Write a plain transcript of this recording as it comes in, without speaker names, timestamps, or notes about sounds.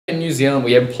New Zealand,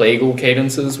 we have plagal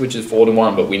cadences, which is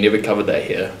 4/1, but we never covered that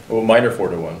here. Well, minor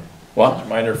 4/1. What?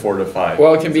 Minor 4/5.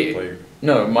 Well, it can be.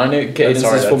 No, minor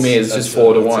cadences for me is just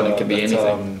 4/1. It can be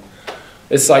anything.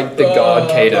 It's like the God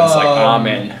cadence, like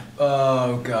Amen.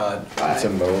 Oh God. It's a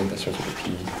mode that starts with a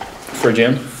P.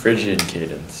 Phrygian? Phrygian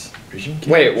cadence. Phrygian cadence?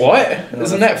 Wait, what? No,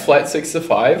 isn't that flat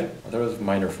 6/5? I thought it was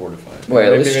minor 4/5. Wait,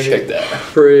 let's check that.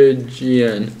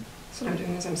 Phrygian. So what I'm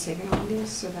doing is I'm saving all these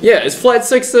so that... Yeah, it's flat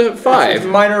 6/5. It's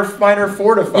minor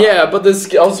 4/5. Yeah, but this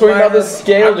I was talking about the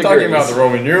scale degrees. I'm talking about the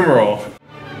Roman numeral.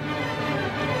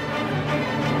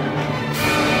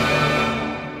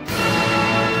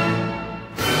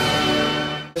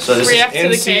 So this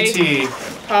is NCT.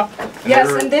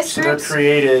 Yes, in this group. They're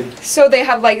created. So they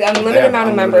have like an unlimited amount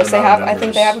of members. They have, I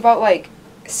think they have about like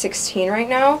 16 right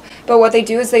now. But what they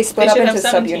do is they split up into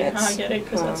subunits. I get it,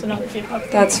 because that's another K-pop.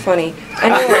 That's funny.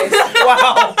 Anyways.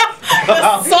 Wow.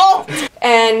 Salt.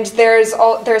 And there's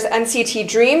NCT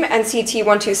Dream, NCT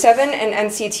 127, and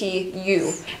NCT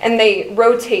U, and they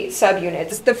rotate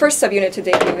subunits. The first subunit to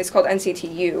debut is called NCT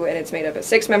U, and it's made up of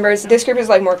 6 members. This group is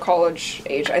like more college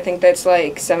age. I think that's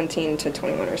like 17 to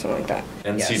 21 or something like that.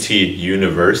 NCT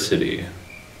University.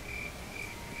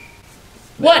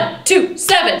 1, 2,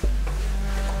 7.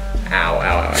 Ow, ow,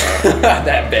 ow.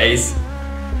 That bass.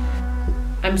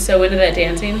 I'm so into that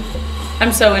dancing.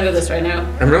 I'm so into this right now.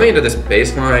 I'm really into this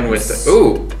bass line with the,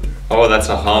 ooh. Oh, that's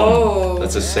a hum. Oh.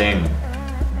 That's a sing.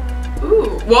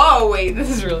 Ooh. Whoa, wait, this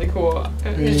is really cool.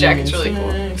 His jacket's really cool.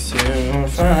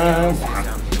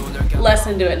 Less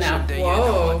into it now.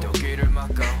 Whoa.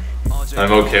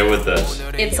 I'm okay with this.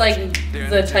 It's like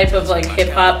the type of like hip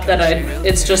hop that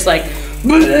it's just like,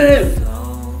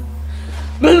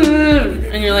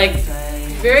 and you're like,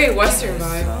 Very Western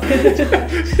vibe.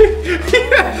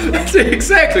 Yeah, that's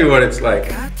exactly what it's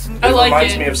like. I like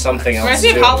reminds it. me of something else. Reminds me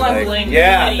of too, Hotline like, Bling.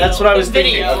 Yeah, Video. that's what I was The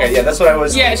thinking. video. Okay, yeah, that's what I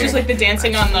was Yeah, thinking. it's just like the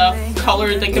dancing on the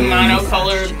colored, like the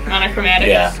monochromatic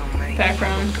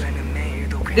background.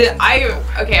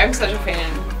 I'm such a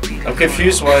fan. I'm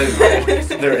confused why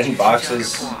they're in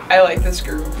boxes. I like this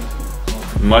group.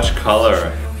 Much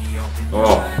color.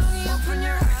 Oh.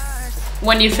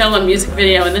 When you film a music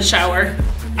video in the shower.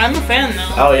 I'm a fan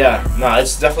though. Oh yeah, no,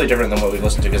 it's definitely different than what we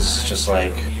listened to because it's just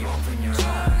like.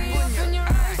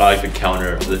 I like the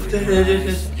counter.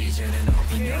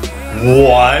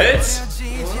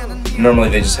 What? Normally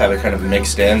they just have it kind of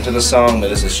mixed into the song, but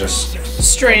this is just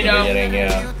straight up.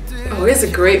 Yeah. Oh, he has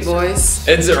a great voice.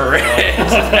 It's red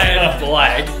and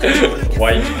black.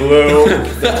 White, blue,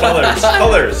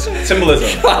 colors,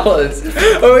 symbolism. Colors.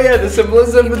 Oh yeah, the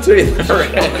symbolism between the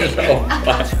red and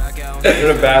black. In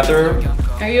a bathroom.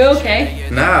 Are you okay?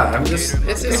 Nah, I'm just.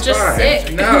 It's You're just fine.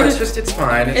 sick. No, it's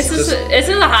fine. It's just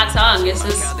a hot song. It's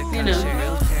just, you know.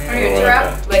 Are you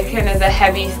trapped? Like kind of the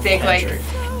heavy, thick, like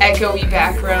echoey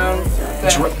background.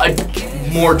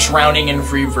 More drowning in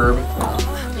reverb.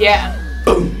 Yeah.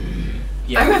 Boom.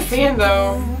 Yeah. I'm a fan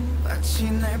though.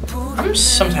 I'm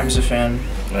sometimes a fan.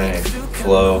 Right.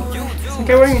 Flow. It's like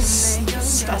I'm wearing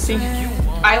Stussy.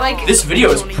 I like This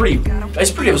video is pretty.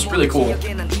 This video is really cool.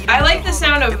 I like the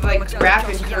sound of like rap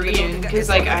in Korean because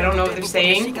like I don't know what they're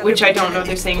saying, which I don't know what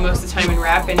they're saying most of the time in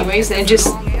rap anyways, and just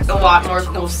a lot more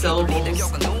cool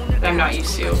syllables that I'm not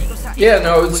used to. Yeah,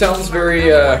 no, it sounds very,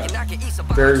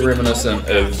 very reminiscent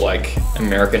of like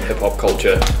American hip hop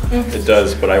culture. It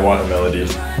does, but I want a melody.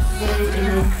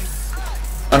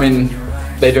 I mean,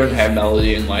 they don't have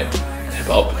melody in like hip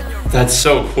hop. That's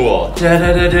so cool.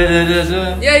 Yeah,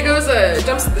 it goes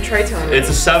jumps to the tritone. It's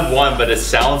a sub 1, but it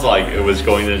sounds like it was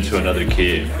going into another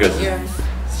key because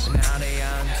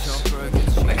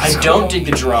I don't dig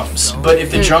the drums, but if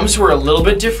the drums were a little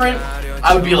bit different,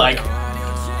 I would be like.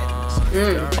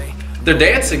 The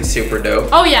dancing's super dope.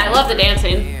 Oh yeah, I love the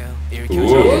dancing.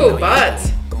 Ooh, but.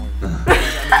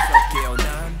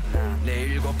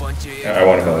 I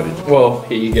want a melody. Well,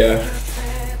 here you go.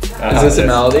 Is this a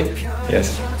melody?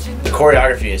 Yes. The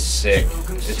choreography is sick.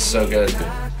 It's so good.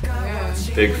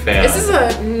 big fan. Is this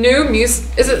a new Is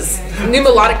it new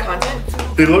melodic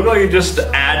content? They look like you just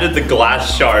added the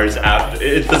glass shards after.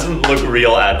 It doesn't look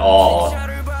real at all.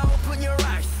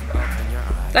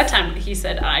 That time he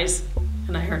said eyes,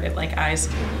 and I heard it like eyes.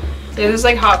 Yeah, there's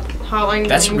like hotline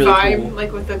That's really vibe, cool.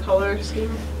 like with the color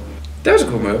scheme. That was a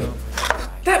cool move.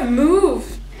 That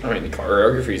move! I mean, the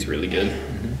choreography is really good.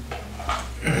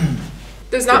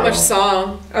 There's not much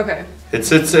song. Okay. It's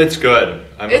good.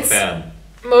 I'm a fan.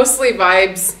 Mostly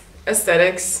vibes,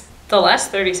 aesthetics. The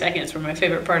last 30 seconds were my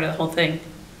favorite part of the whole thing.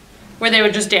 Where they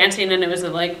were just dancing and it was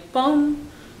like, boom,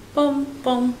 boom,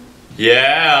 boom.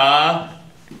 Yeah.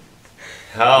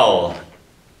 Hell.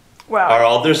 Wow. Are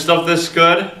all their stuff this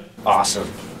good?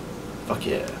 Awesome. Fuck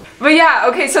yeah. But yeah,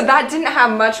 okay, so that didn't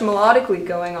have much melodically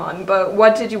going on, but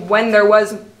what did you, when there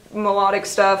was melodic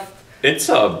stuff? It's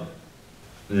a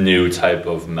new type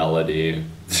of melody.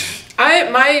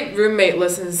 My roommate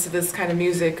listens to this kind of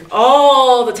music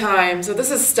all the time, so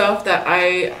this is stuff that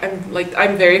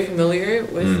I'm very familiar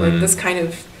with, like this kind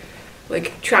of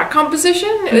like track composition.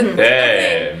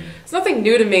 It's nothing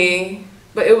new to me,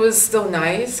 but it was still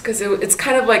nice because it's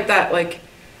kind of like that like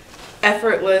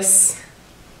effortless,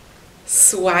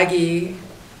 swaggy.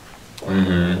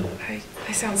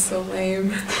 I sound so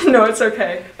lame. No, it's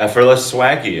okay. Effortless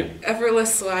swaggy.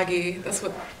 Effortless swaggy. That's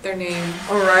what their name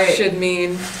should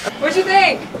mean. What'd you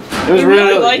think? It was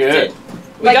really liked good. it.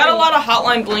 We got a lot of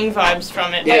Hotline Bling vibes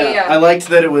from it. Yeah. I liked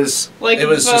that it was Like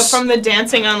just from the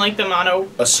dancing on like the mono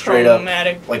a straight up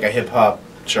chromatic like a hip hop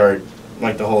chart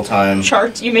like the whole time.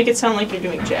 chart. You make it sound like you're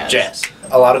doing jazz. Jazz.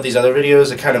 A lot of these other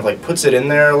videos, it kind of like puts it in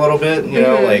there a little bit, you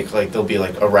know, like there'll be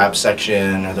like a rap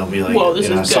section, or there'll be like Whoa, this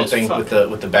you know is good something as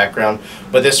with the background.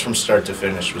 But this from start to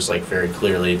finish was like very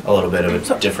clearly a little bit of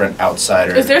a different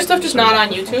outsider. Is there stuff just not on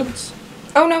YouTube?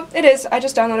 Oh no, it is. I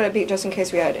just downloaded a beat just in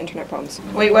case we had internet problems.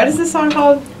 Wait, what is this song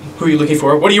called? Who are you looking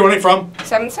for? What are you running from?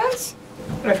 7 Cents?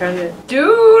 I found it.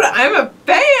 Dude, I'm a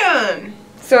fan!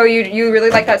 So you really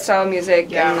like that style of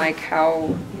music Yeah. and like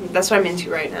how... That's what I'm into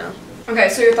right now. Okay,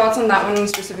 so your thoughts on that one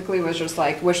specifically was just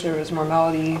like, wish there was more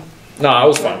melody. No, I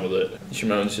was fine with it.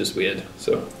 Shimon's just weird,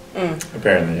 so.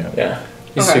 Apparently, yeah. Yeah.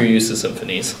 He's Okay. so used to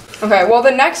symphonies. Okay, well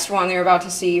the next one you're about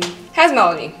to see has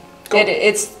melody. Cool.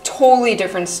 It's totally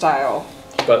different style.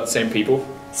 But same people.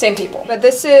 Same people. But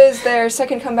this is their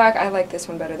second comeback. I like this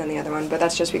one better than the other one, but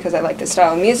that's just because I like this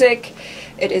style of music.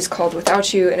 It is called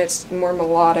Without You, and it's more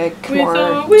melodic, more...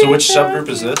 So which subgroup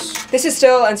is this? This is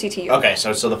still NCT U. Okay,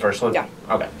 so it's still the first one? Yeah.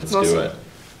 Okay. Let's do it.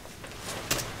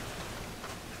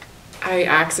 I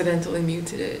accidentally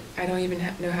muted it. I don't even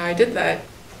know how I did that.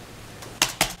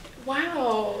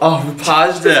 Wow. Oh, we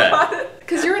paused it.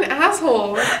 Because you're an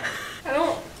asshole. I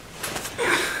don't...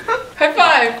 High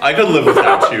five. I could live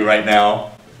without you right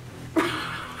now.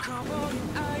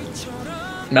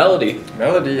 Melody.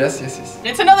 Melody, yes.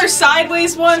 It's another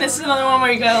sideways one. This is another one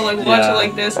where you gotta like watch it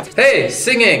like this. Hey,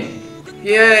 singing!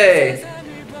 Yay!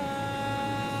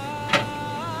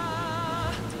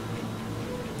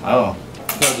 Oh.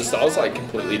 No, the style's like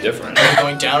completely different. Are they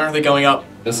going down or are they going up?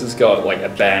 This has got like a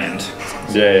band.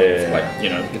 Yeah. Like, you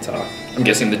know, guitar. I'm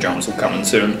guessing the drums will come in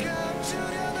soon.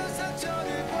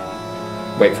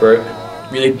 Wait for it.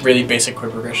 Really, really basic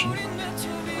chord progression.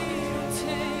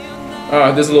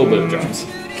 Oh, there's a little bit of drums.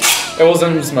 It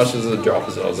wasn't as much as a drop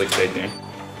as I was expecting.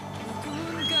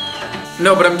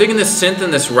 No, but I'm digging this synth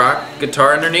and this rock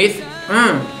guitar underneath.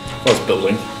 Well, it's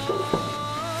building.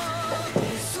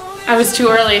 I was too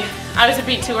early. I was a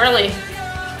beat too early.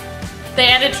 They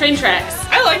added train tracks.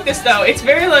 I like this though. It's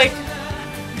very like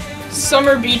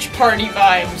summer beach party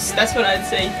vibes. That's what I'd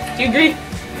say. Do you agree?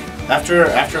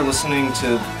 After listening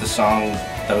to the song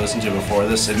that I listened to before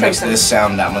this, it makes this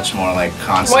sound that much more like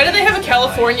constant. Why do they have a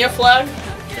California flag?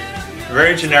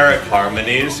 Very generic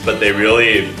harmonies, but they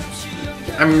really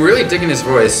I'm really digging his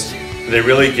voice.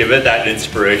 give it that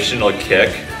inspirational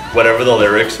kick, whatever the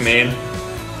lyrics mean.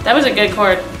 That was a good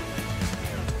chord.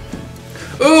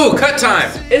 Ooh, cut time!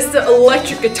 It's the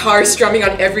electric guitar strumming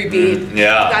on every beat.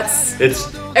 Yeah.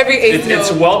 It's every eighth note.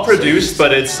 It's well produced,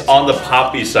 but it's on the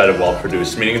poppy side of well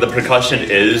produced, meaning the percussion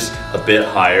is a bit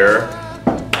higher.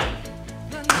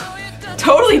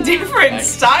 Totally different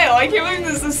style. I can't believe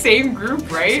this is the same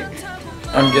group, right?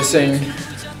 I'm guessing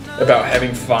about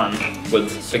having fun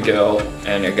with a girl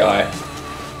and a guy.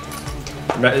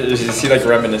 Is he like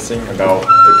reminiscing about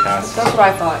the past? That's what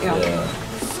I thought, yeah.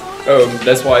 Oh,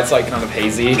 that's why it's like kind of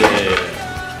hazy.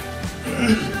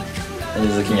 And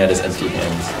he's looking at his empty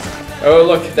hands. Oh,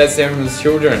 look, that's them as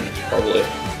children, probably.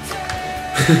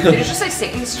 Did you just say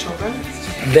Satan's children?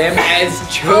 Them as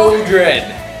children!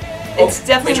 It's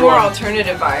definitely more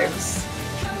alternative vibes.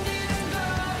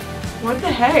 What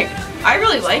the heck? I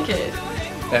really like it.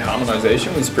 That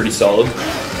harmonization was pretty solid.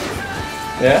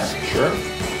 Yeah? Sure.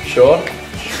 Sure?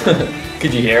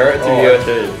 Could you hear it?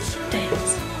 Okay.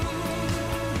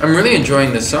 I'm really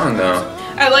enjoying this song though.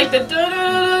 I like the da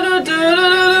da da da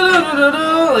da da da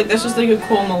da. Like that's just like a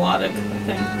cool melodic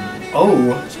thing.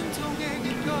 Oh.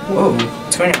 Whoa.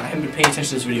 What's going on? I haven't been paying attention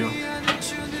to this video.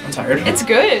 I'm tired. It's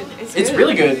good. It's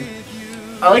really good.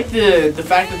 I like the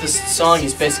fact that this song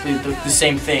is basically the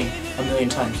same thing a million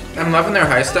times. I'm loving their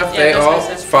high stuff. Yeah, They that's all,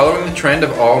 nice. following the trend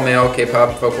of all male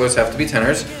K-pop vocalists have to be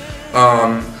tenors.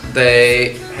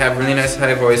 They have really nice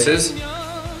high voices.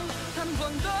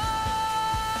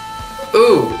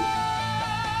 Ooh,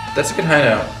 that's a good high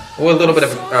note. Oh, a little bit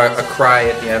of a cry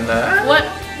at the end. What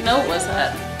note was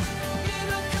that?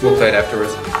 We'll play it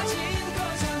afterwards.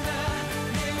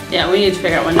 Yeah, we need to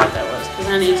figure out what note that was, because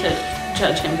I need to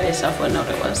judge him based off what note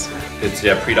it was. It's,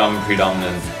 yeah,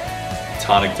 predominant,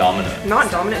 tonic, dominant.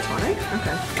 Not dominant tonic?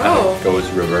 Okay. Kind of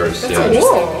goes reverse, That's yeah.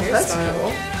 cool. That's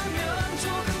cool.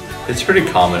 It's pretty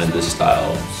common in this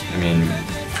style. I mean...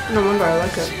 No wonder I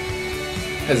like it.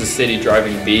 Has a steady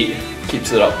driving beat,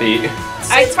 keeps it upbeat.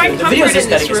 I find comfort in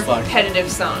this repetitive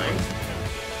song.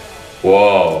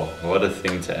 Whoa, what a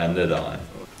thing to end it on.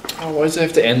 Oh, why does it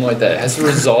have to end like that? It has to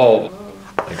resolve.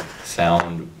 Like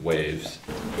sound waves.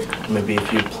 Maybe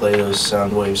if you play those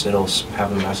sound waves, it'll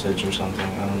have a message or something.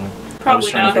 I don't know.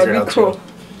 Probably not. That'd be cool.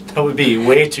 That would be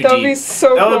way too deep. That would be so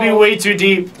cool. That would be way too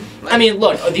deep. I mean,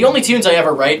 look, the only tunes I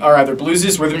ever write are either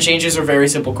blueses, rhythm changes, or very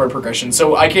simple chord progression,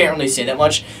 so I can't really say that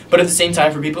much. But at the same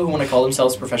time, for people who want to call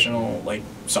themselves professional, like,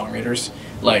 songwriters,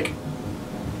 like,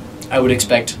 I would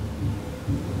expect,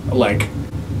 like,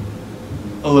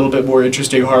 a little bit more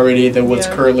interesting harmony than what's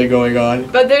currently going on.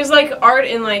 But there's like art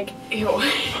in like,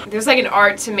 there's like an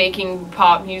art to making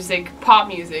pop music,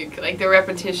 like the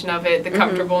repetition of it, the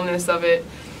comfortableness of it.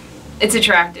 It's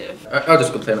attractive. I'll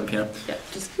just go play on the piano. Yeah,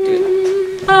 just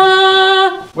do it.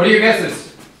 What are your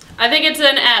guesses? I think it's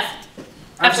an F.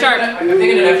 F sharp. I'm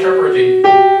thinking an F sharp or a G.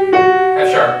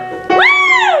 F sharp.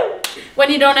 Woo! When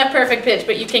you don't have perfect pitch,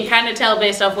 but you can kind of tell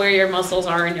based off where your muscles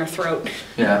are in your throat.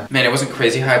 Yeah. Man, it wasn't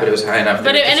crazy high, but it was high enough.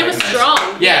 But it was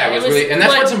strong. Yeah, it was really, and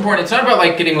that's what's important. It's not about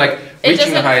like getting like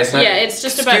reaching the highest note. Yeah, it's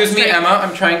just about. Excuse me, Emma.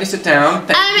 I'm trying to sit down.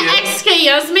 Thank you.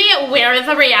 Excuse me. Where are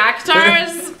the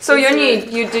reactors? So Yoni,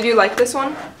 did you like this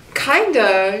one?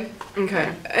 Kinda.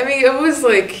 Okay. I mean, it was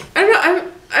like, I don't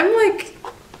know, I'm like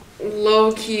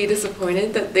low-key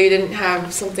disappointed that they didn't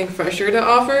have something fresher to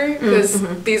offer, because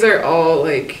these are all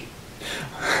like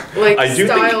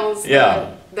styles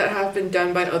that have been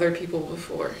done by other people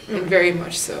before, and very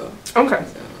much so. Okay.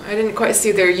 So I didn't quite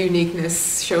see their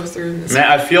uniqueness show through in this. Man,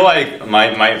 I feel like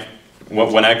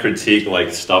when I critique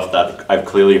like stuff that I've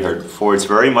clearly heard before, it's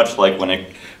very much like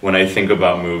when I think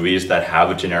about movies that have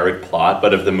a generic plot,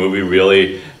 but if the movie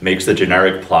really makes the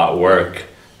generic plot work,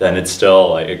 then it's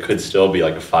still like, it could still be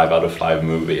like a 5 out of 5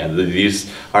 movie. And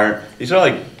these are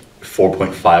like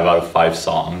 4.5 out of 5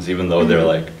 songs, even though they're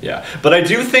like, yeah. But I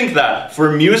do think that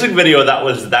for a music video that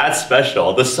was that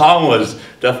special, the song was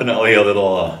definitely a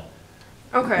little,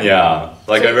 okay. Yeah,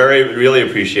 like I really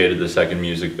appreciated the second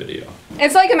music video.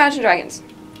 It's like Imagine Dragons.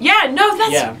 Yeah, no,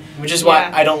 that's... Yeah, which is why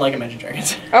I don't like Imagine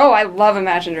Dragons. Oh, I love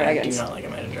Imagine Dragons. I do not like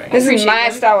Imagine Dragons. This is my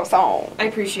style of song. I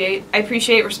appreciate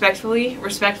respectfully,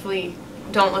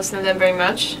 don't listen to them very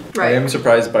much. I am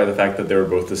surprised by the fact that they were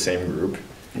both the same group.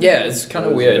 Yeah, it's kind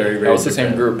of weird. Very, very it was the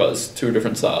same different. group, but it's 2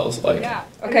 different styles. Like, Yeah.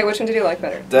 Okay, which one did you like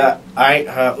better? I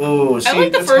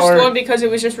like the first one because it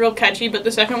was just real catchy, but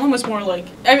the second one was more like,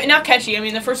 I mean, not catchy. I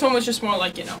mean, the first one was just more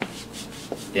like, you know.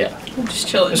 Yeah. Just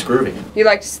chilling. It's groovy. You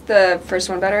liked the first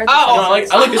one better? No, I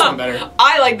like this one better.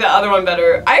 I like the other one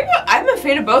better. I'm a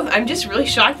fan of both. I'm just really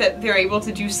shocked that they're able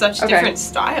to do such different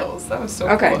styles. That was so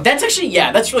cool. That's actually,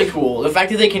 that's really cool. The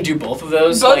fact that they can do both of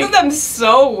those. Both of them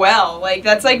so well. Like,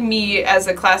 that's like me as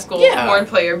a classical horn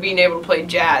player being able to play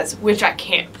jazz, which I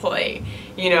can't play.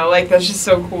 You know, like, that's just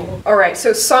so cool. Alright,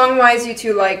 so song-wise, you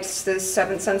two liked the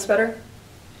 7th Sense better?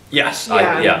 Yes,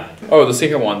 Yeah. Oh, the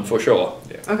second one, for sure.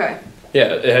 Yeah. Okay.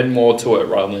 Yeah, it had more to it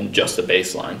rather than just a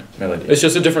bass line. Melody. It's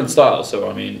just a different style, so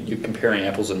I mean, you're comparing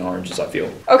apples and oranges, I feel.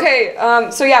 Okay,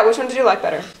 so yeah, which one did you like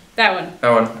better? That one.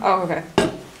 That one. Oh, okay.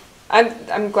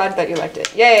 I'm glad that you liked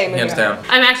it. Yay, Hands down.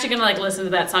 I'm actually gonna like listen to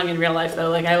that song in real life though.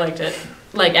 Like I liked it.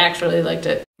 Like actually liked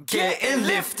it. Getting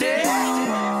lifted.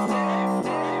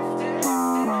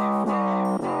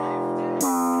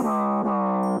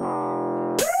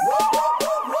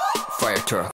 Fire truck.